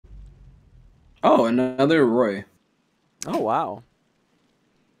Oh, another Roy. Oh wow.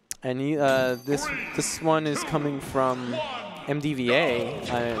 And he, this one is coming from MDVA,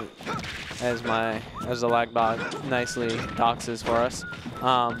 as the lagbot nicely doxes for us.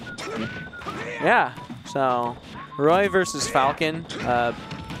 Yeah. So Roy versus Falcon.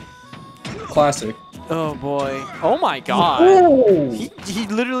 Classic. Oh boy. Oh my god. Oh. He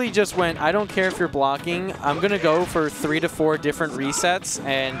literally just went, I don't care if you're blocking. I'm going to go for 3 to 4 different resets,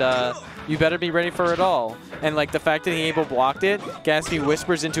 and you better be ready for it all. And like the fact that he able blocked it, Gatsby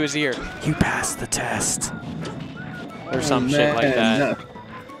whispers into his ear, you passed the test. Or some shit like that. No.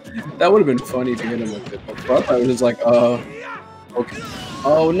 That would have been funny to hit him with it. But Frostbyte was just like, okay.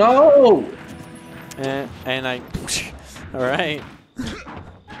 Oh no! And I, all right.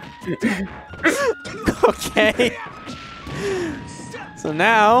 Okay. So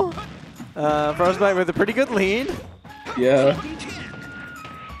now, Frostbyte with a pretty good lead. Yeah.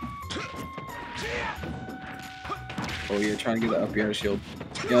 Oh, you're trying to get the up air shield.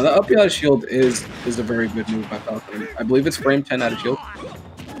 Yeah, the up air shield is a very good move by Falcon. I believe it's frame 10 out of shield.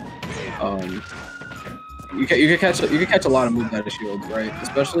 You can catch a lot of moves out of shield, right?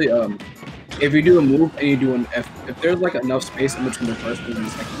 Especially if you do a move and you do an if there's like enough space in between the first move and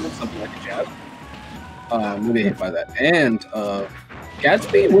the second move, something like a jab, you'll get hit by that. And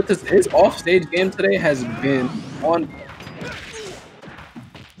Gatsby with his offstage game today has been on.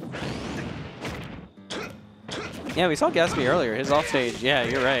 Yeah, we saw Gatsby earlier. His offstage, yeah,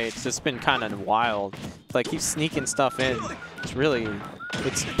 you're right. It's just been kind of wild. Like, he's sneaking stuff in.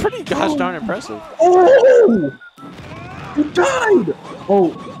 It's pretty gosh darn impressive. Oh! He died!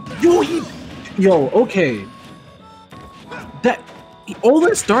 Oh, yo, okay. All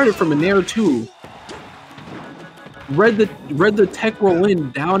that started from a Nair 2. Read the tech roll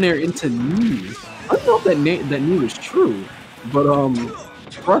in down there into knee. I don't know if that knee was true, but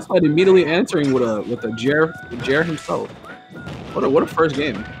Frostbyte immediately answering with a Jer himself. What a first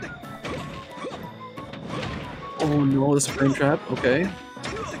game. Oh no, this frame trap. Okay.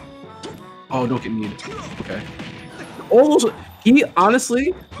 Oh, don't get kneed. Okay. All those. He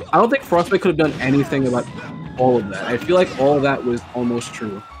honestly, I don't think Frostbyte could have done anything about all of that. I feel like all of that was almost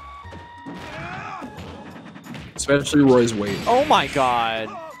true. Especially Roy's weight. Oh my god.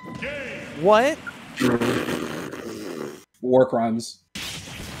 What? War crimes.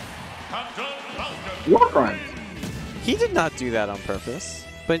 War crimes. He did not do that on purpose.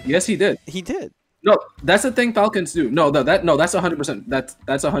 But yes, he did. He did. No, that's the thing Falcons do. No, that's 100%. That's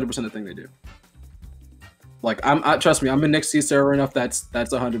 100% the thing they do. Like trust me, I'm in Nick C server enough. That's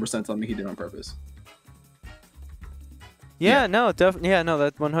 100% something he did on purpose. Yeah, no, definitely. Yeah, no,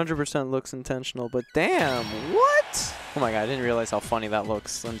 that 100% looks intentional. But damn, what? Oh my god, I didn't realize how funny that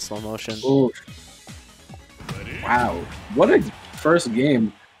looks in slow motion. Ooh. Wow, what a first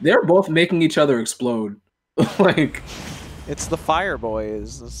game. They're both making each other explode. Like, it's the Fire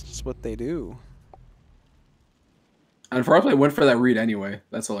Boys. That's just what they do. And Frostbyte went for that read anyway.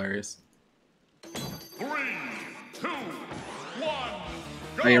 That's hilarious. 3, 2, 1.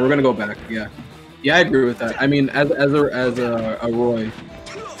 Oh, yeah, we're gonna go back. Yeah, I agree with that. I mean, as a Roy,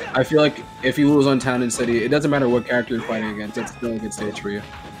 I feel like if you lose on Town and City, it doesn't matter what character you're fighting against. It's still a good stage for you.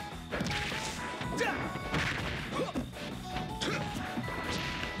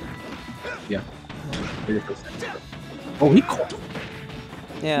 Yeah. Oh, he caught.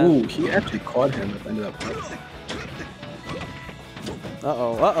 Yeah. Ooh, he actually caught him at the end of that part.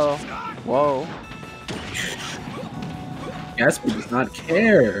 Uh-oh. Whoa. Gatsby does not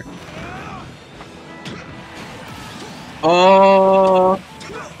care. Hello?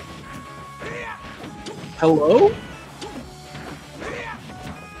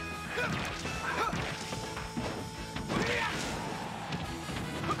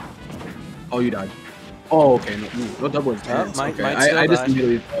 Oh, you died. Oh, okay. No double advance. Okay. I just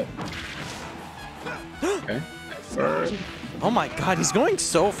immediately thought. Okay. Oh my god, he's going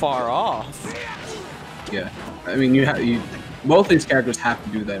so far off. Yeah. I mean, both these characters have to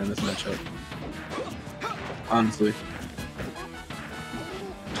do that in this matchup. Honestly.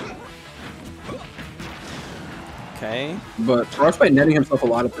 Okay. But Frostbyte netting himself a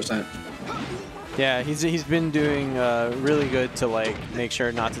lot of percent. Yeah, he's been doing really good to like make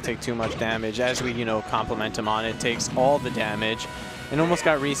sure not to take too much damage. As we compliment him on it, takes all the damage, and almost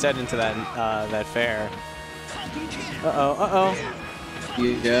got reset into that that fair. Uh-oh.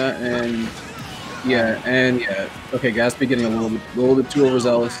 Yeah. Okay, Gatsby getting a little bit too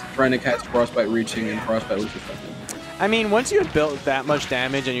overzealous, trying to catch Frostbyte reaching, and Frostbyte was just I mean, once you have built that much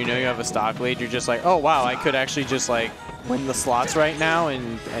damage and you know you have a stock lead, you're just like, oh wow, I could actually just like win the slots right now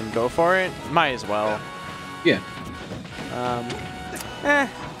and go for it. Might as well. Yeah.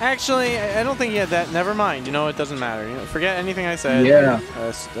 Actually, I don't think he had that. Never mind. You know, it doesn't matter. You know, forget anything I said. Yeah.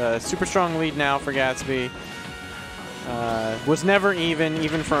 Super strong lead now for Gatsby. Was never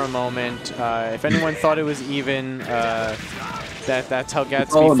even for a moment. If anyone thought it was even, that's how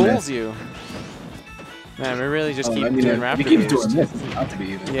Gatsby fools you. Man, we really just keep doing rapid he keeps doing this. It's not to be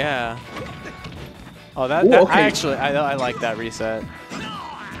even. Yeah. Oh, that okay. I like that reset.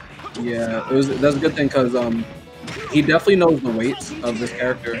 Yeah, that's a good thing because he definitely knows the weights of this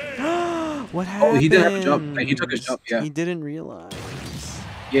character. What happened? Oh, he didn't have to jump. He took his jump. Yeah. He didn't realize.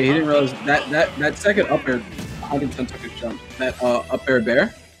 Yeah, he didn't realize that second up air 100% took his jump. That up air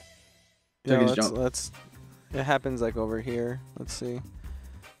bear took his jump. It happens like over here. Let's see.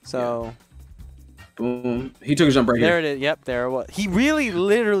 So. Yeah. Boom. He took his jump right here. There it is. Yep, there it was. He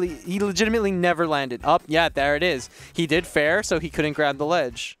legitimately never landed. Up. Yeah, there it is. He did fair, so he couldn't grab the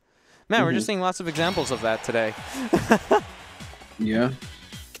ledge. Man, we're just seeing lots of examples of that today. Yeah.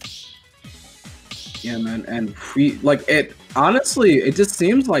 Yeah, man. And honestly, it just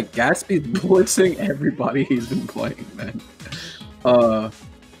seems like Gatsby's blitzing everybody he's been playing, man.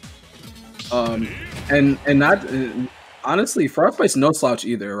 And not honestly, Frostbyte's no slouch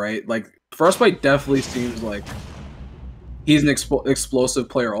either, right? Like Frostbyte definitely seems like he's an explosive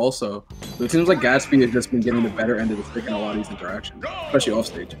player also. So it seems like Gatsby has just been getting the better end of the stick in a lot of these interactions, especially off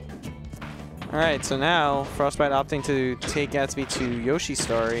stage. All right, so now Frostbyte opting to take Gatsby to Yoshi's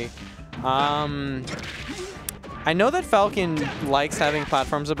story. I know that Falcon likes having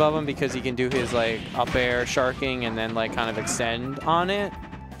platforms above him because he can do his like up air sharking and then like kind of extend on it.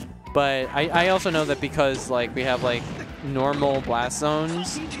 But I also know that because like we have like normal blast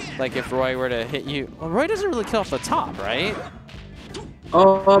zones, like if Roy were to hit you, well, Roy doesn't really kill off the top, right?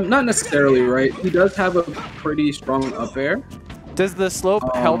 Not necessarily, right? He does have a pretty strong up air. Does the slope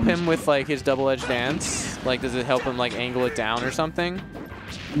help him with like his double edge dance? Like, does it help him like angle it down or something?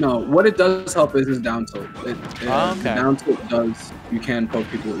 No, what it does help is his down tilt. Okay. The down tilt does, you can poke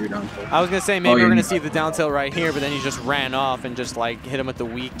people with your down tilt. I was gonna say maybe we're gonna see the down tilt right here, but then he just ran off and just like hit him with the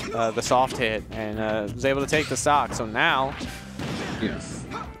weak, the soft hit, and was able to take the stock. So now, yeah.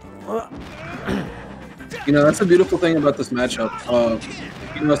 You know, that's the beautiful thing about this matchup.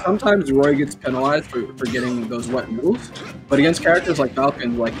 You know, sometimes Roy gets penalized for getting those wet moves, but against characters like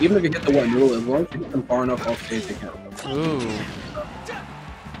Falcon, like even if you hit the wet move, as long as you hit them far enough off stage, they can't. Ooh.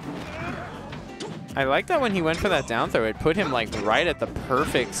 I like that when he went for that down throw, it put him like right at the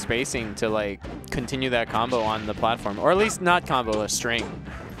perfect spacing to like continue that combo on the platform, or at least not combo, a string.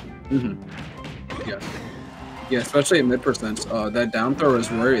 Yeah. Yeah, especially at mid percents, that down throw is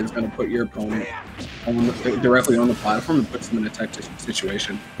where it's going to put your opponent directly on the platform and puts them in a tech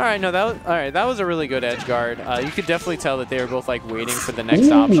situation. All right, no, that was a really good edge guard. You could definitely tell that they were both like waiting for the next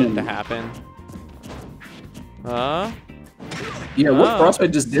option to happen. Yeah, what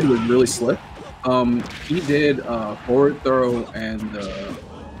Frostbyte just did was really slick. He did forward throw and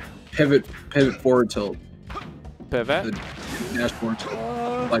pivot forward tilt. Pivot? The dash forward tilt.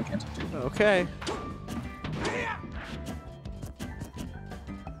 Like okay.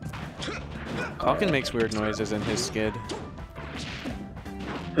 Falcon makes weird noises in his skid.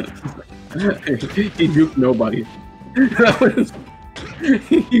 He juked nobody.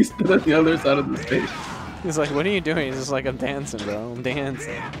 He stood at the other side of the stage. He's like, what are you doing? He's just like, I'm dancing, bro. I'm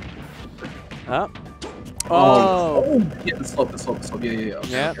dancing. Up. Yeah, the slope. Yeah.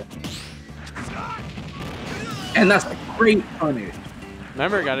 Yeah. Okay. And that's a great punish.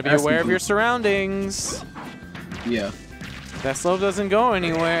 Remember, gotta be aware of your surroundings. Yeah. That slope doesn't go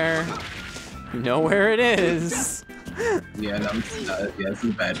anywhere. You know where it is. Yeah, this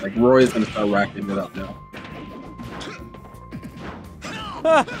is bad. Like, Roy is gonna start racking it up now.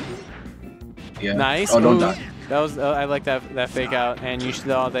 Yeah. Nice. Oh, don't die. That was I like that fake out, and you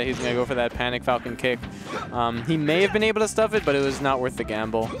saw that he's gonna go for that panic Falcon kick. He may have been able to stuff it, but it was not worth the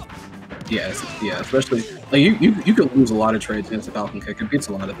gamble. Yes, yeah, especially like you could lose a lot of trades against a Falcon kick. It beats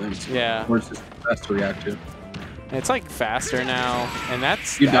a lot of things. Yeah. Or it's just best to react to. And it's like faster now, and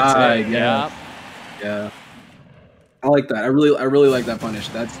that's died. it. Yeah. Yeah. I like that. I really like that punish.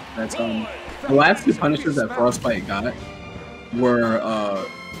 That's the last two punishes that Frostbyte got were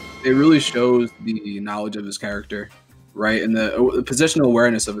it really shows the knowledge of his character, right? And the positional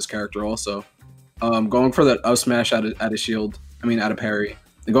awareness of his character also. Going for that up smash out of shield, out of parry.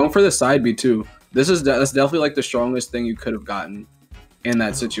 And going for the side B too. That's definitely like the strongest thing you could have gotten in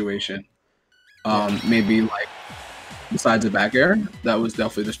that situation. Maybe like besides the back air, that was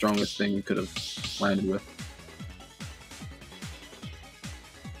definitely the strongest thing you could have landed with.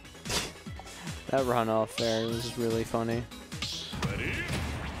 That run off there was really funny. Ready?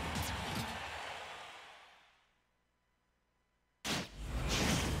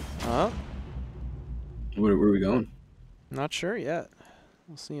 Oh. Where are we going? Not sure yet.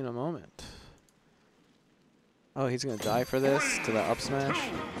 We'll see in a moment. Oh, he's gonna die for this to the up smash.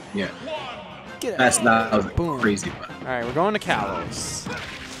 Yeah. Get That was Boom. crazy. All right, we're going to Kalos.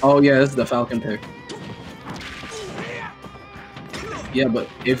 Oh yeah, this is the Falcon pick. Yeah, but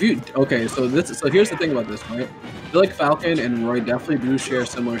if you so here's the thing about this, right? I feel like Falcon and Roy definitely do share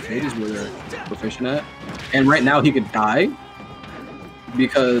similar stages where they're proficient at, and right now he could die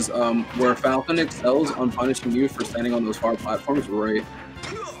because where Falcon excels on punishing you for standing on those far platforms, Roy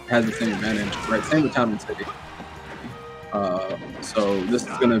has the same advantage. Right, same with Town and City. So this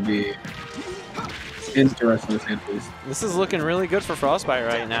is gonna be interesting to say the least. This is looking really good for Frostbyte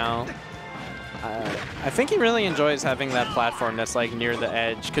right now. I think he really enjoys having that platform that's like near the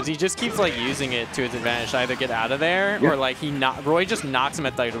edge because he just keeps like using it to his advantage to either get out of there or like Roy just knocks him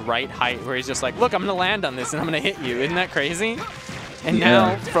at the right height where he's just like, look, I'm gonna land on this and I'm gonna hit you. Isn't that crazy? And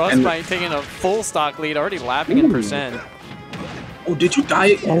now Frostbyte taking a full stock lead, already lapping in percent. Oh, did you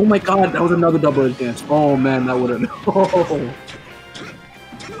die? Oh my god, that was another double edge dance. Oh man, that would have.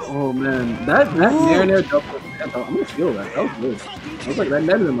 Oh man, that near double edge dance, I'm gonna feel that. That was good. I was like, that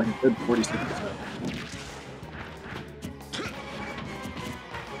netted him like a good 46%.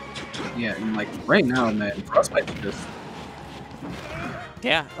 Yeah, and like right now, man, Frostbyte's just.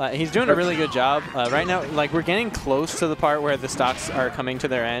 Yeah, he's doing a really good job. Right now, like we're getting close to the part where the stocks are coming to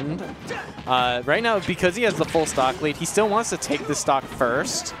their end. Right now, because he has the full stock lead, he still wants to take the stock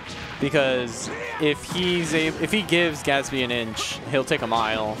first. Because if he gives Gatsby an inch, he'll take a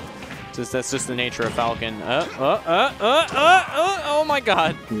mile. That's just the nature of Falcon. Oh my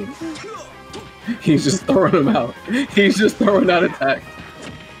god. He's just throwing him out. He's just throwing out attacks.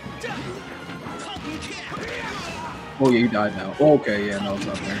 Oh yeah, he died now. Oh, okay, yeah, no, it's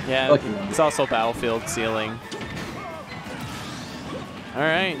not there. Yeah, it's also battlefield ceiling. All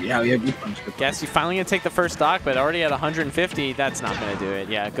right. Yeah, good punch. Gatsby finally gonna take the first stock, but already at 150, that's not gonna do it.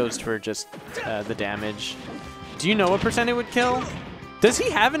 Yeah, it goes for just the damage. Do you know what percent it would kill? Does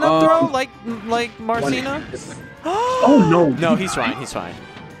he have an up throw like Marcina? Oh no! No, he's fine. He's fine.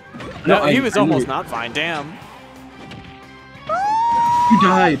 No, he was almost not fine. Damn. You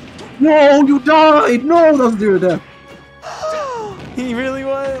died. No, you died. No, that was zero death. He really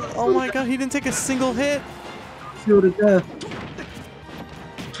was. Oh my god, he didn't take a single hit. Zero to death.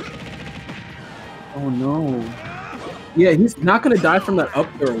 Oh no. Yeah, he's not gonna die from that up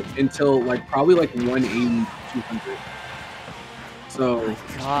throw until like probably like 180, 200. So. Oh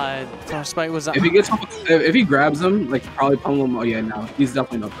god, Frostbyte was. If he gets, if he grabs him, like probably pummel him. Oh yeah, no, he's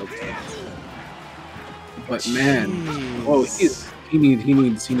definitely not focused. But man, whoa, he needs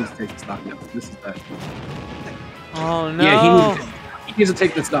to take the stock now. This is bad. Oh no. Yeah, he needs to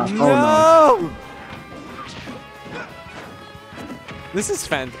take the stock. No. Oh no. This is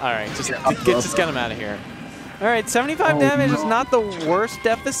all right, just get him out of here. All right, 75 damage is not the worst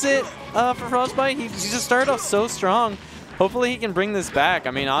deficit for Frostbyte. He just started off so strong. Hopefully he can bring this back.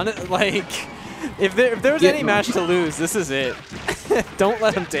 I mean, if there was any match to lose, this is it. Don't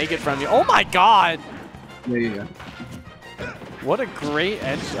let him take it from you. Oh my god! Yeah. What a great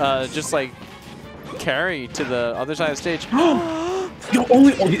edge, just like carry to the other side of the stage. He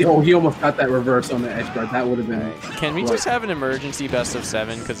almost got that reverse on the edge guard. That would have been. Right. Can we just have an emergency best of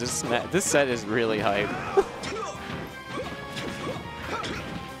 7? Because this set is really hype.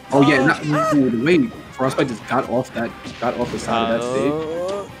 Oh yeah, wait. Frostbyte just got off the side of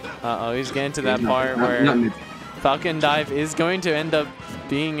that stage. He's getting to that part where Falcon Dive is going to end up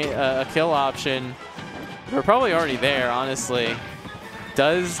being a kill option. We're probably already there, honestly.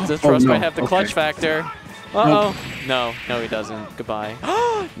 Does Frostbyte have the clutch factor? Uh-oh. No, he doesn't. Goodbye.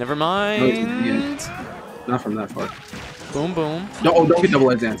 Never mind. Not from that far. Boom, boom. No, don't get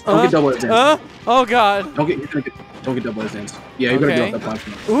double edge dance. Don't get double edge dance. Oh god. Don't get double edge dance. Yeah, you're gonna get off that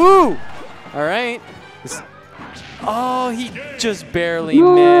platform. Ooh. All right. Oh, he just barely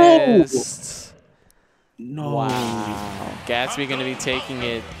missed. No. Wow. Gatsby gonna be taking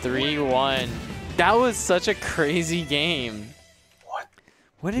it 3-1. That was such a crazy game.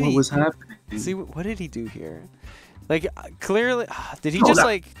 What was happening? See, what did he do here? Like, clearly, did he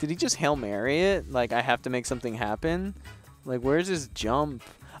just Hail Mary it? Like, I have to make something happen? Like, where's his jump?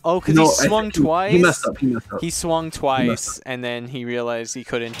 Oh, because he swung twice. He messed up. He swung twice, and then he realized he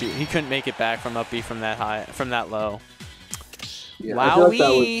couldn't make it back from up B from that low. Yeah,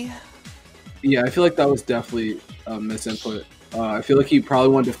 Wowie. I feel like that was definitely a misinput. I feel like he probably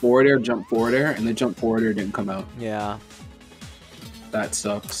wanted to forward air, jump forward air, and the jump forward air didn't come out. Yeah. That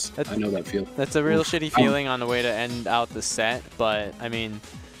sucks. I know that feeling. That's a real shitty feeling on the way to end out the set, but I mean,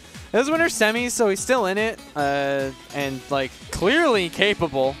 It was winter semis, so he's still in it, and like clearly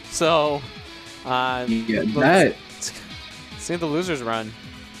capable. So, yeah, let's see the losers run.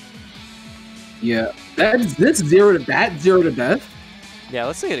 Yeah, this zero to death. Yeah,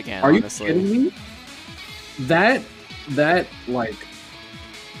 let's see it again. Are honestly. you kidding me? That like,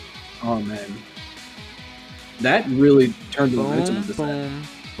 oh man, that really turned the momentum of this. Boom,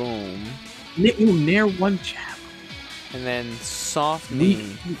 boom, Nair one jab, and then soft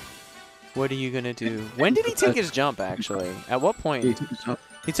knee. What are you gonna do? When did he take his jump? Actually, at what point?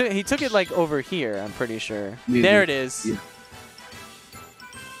 He took it like over here. I'm pretty sure. Maybe. There it is. Yeah.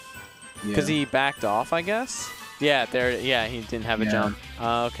 Because he backed off, I guess. Yeah, there. Yeah, he didn't have a jump.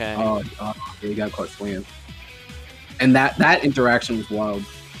 Okay. Oh, yeah, he got caught swinging. And that interaction was wild.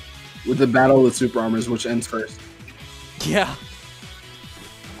 With the battle of the super armors, which ends first. Yeah.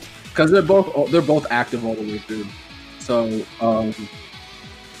 Because they're both active all the way through. So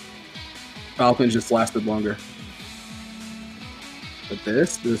Falcon just lasted longer. But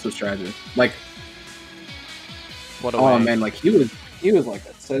this was tragic. Like, what a oh way. man, like he was like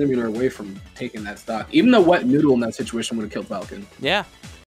a centimeter away from taking that stock. Even the wet noodle in that situation would have killed Falcon. Yeah.